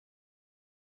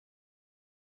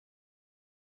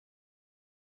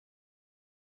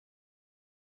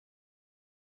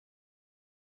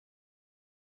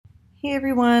Hey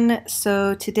everyone,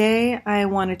 so today I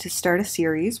wanted to start a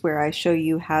series where I show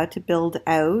you how to build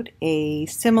out a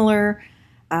similar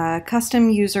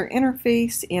custom user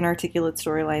interface in Articulate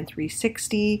Storyline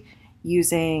 360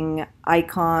 using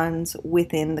icons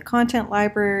within the content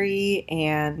library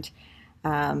and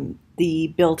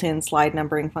the built-in slide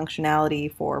numbering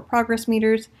functionality for progress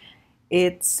meters.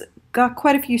 It's got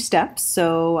quite a few steps,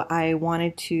 so I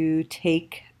wanted to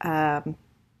take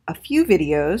a few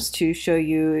videos to show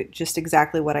you just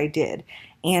exactly what I did.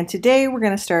 And today we're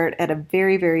going to start at a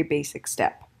very, very basic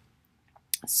step.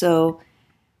 So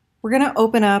we're going to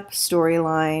open up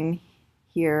Storyline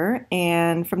here,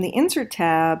 and from the Insert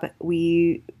tab,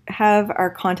 we have our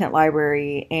content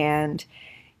library, and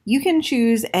you can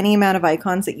choose any amount of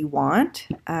icons that you want.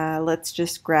 Let's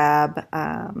just grab,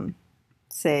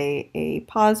 say, a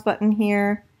pause button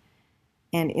here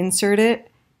and insert it.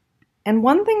 And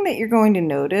one thing that you're going to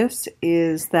notice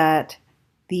is that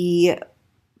the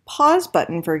pause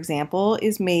button, for example,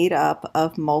 is made up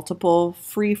of multiple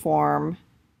freeform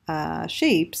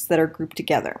shapes that are grouped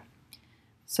together.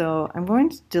 So I'm going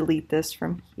to delete this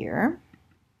from here.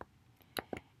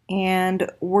 And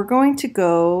we're going to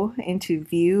go into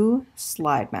View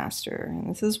Slide Master. And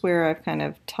this is where I've kind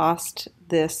of tossed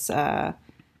this,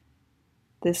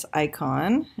 this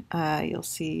icon. You'll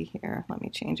see here, let me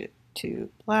change it to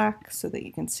black so that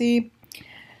you can see.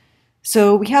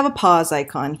 So we have a pause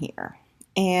icon here,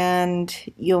 and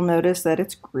you'll notice that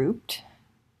it's grouped,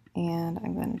 and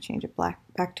I'm going to change it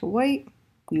back to white.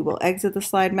 We will exit the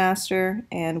slide master,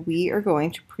 and we are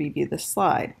going to preview this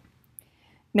slide.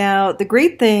 Now, the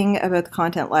great thing about the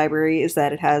content library is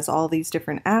that it has all these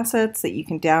different assets that you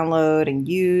can download and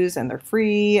use, and they're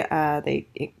free.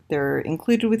 They're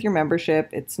included with your membership.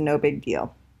 It's no big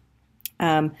deal.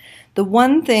 The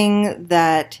one thing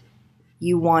that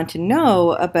you want to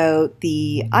know about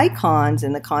the icons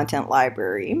in the content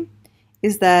library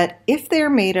is that if they're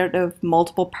made out of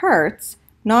multiple parts,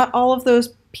 not all of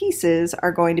those pieces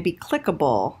are going to be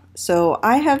clickable. So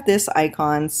I have this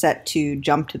icon set to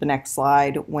jump to the next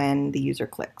slide when the user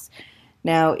clicks.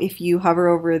 Now, if you hover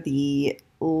over the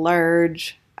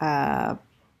large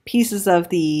pieces of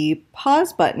the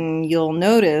pause button, you'll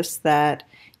notice that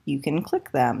you can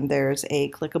click them. There's a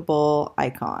clickable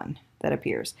icon that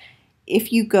appears.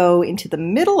 If you go into the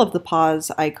middle of the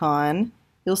pause icon,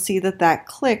 you'll see that that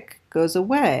click goes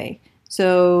away.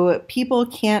 So people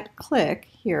can't click.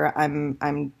 Here,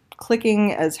 I'm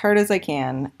clicking as hard as I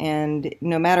can, and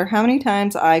no matter how many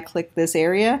times I click this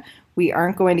area, we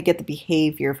aren't going to get the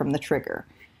behavior from the trigger.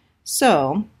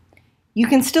 So you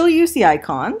can still use the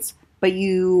icons, but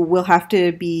you will have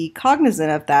to be cognizant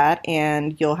of that,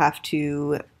 and you'll have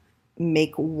to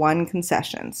make one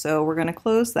concession. So we're going to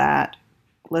close that.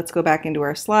 Let's go back into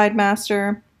our slide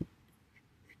master,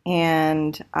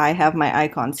 and I have my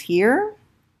icons here.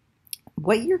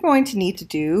 What you're going to need to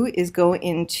do is go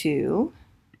into,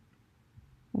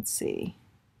 let's say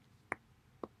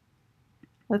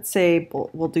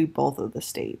we'll do both of the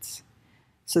states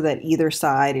so that either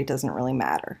side, it doesn't really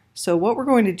matter. So what we're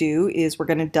going to do is we're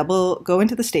going to go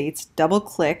into the states, double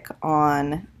click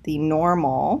on the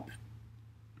normal,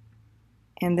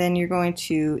 and then you're going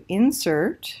to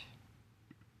insert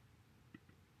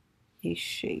a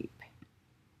shape.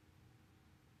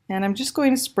 And I'm just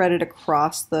going to spread it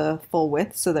across the full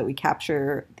width so that we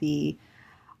capture the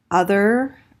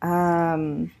other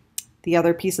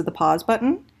piece of the pause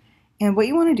button. And what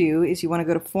you want to do is you want to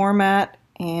go to Format,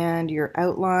 and your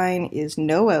outline is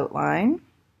no outline.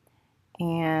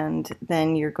 And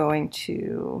then you're going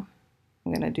to,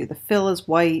 I'm going to do the fill as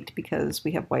white because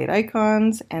we have white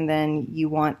icons, and then you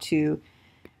want to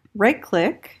right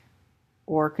click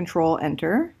or Control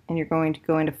Enter, and you're going to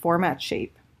go into Format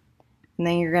Shape. And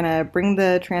then you're going to bring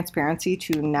the transparency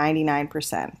to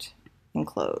 99% and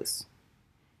close.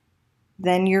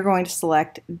 Then you're going to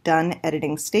select Done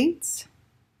Editing States.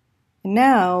 And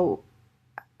now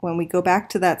when we go back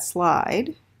to that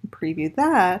slide and preview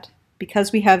that,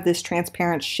 because we have this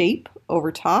transparent shape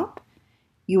over top,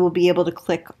 you will be able to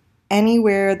click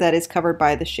anywhere that is covered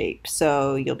by the shape.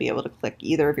 So you'll be able to click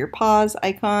either of your pause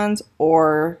icons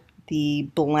or the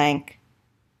blank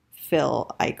fill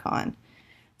icon.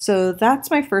 So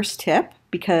that's my first tip,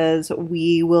 because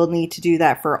we will need to do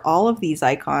that for all of these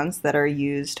icons that are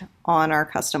used on our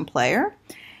custom player.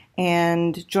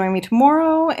 And join me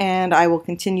tomorrow, and I will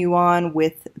continue on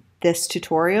with this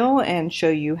tutorial and show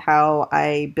you how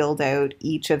I build out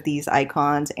each of these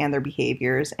icons and their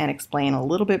behaviors and explain a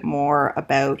little bit more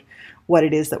about what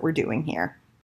it is that we're doing here.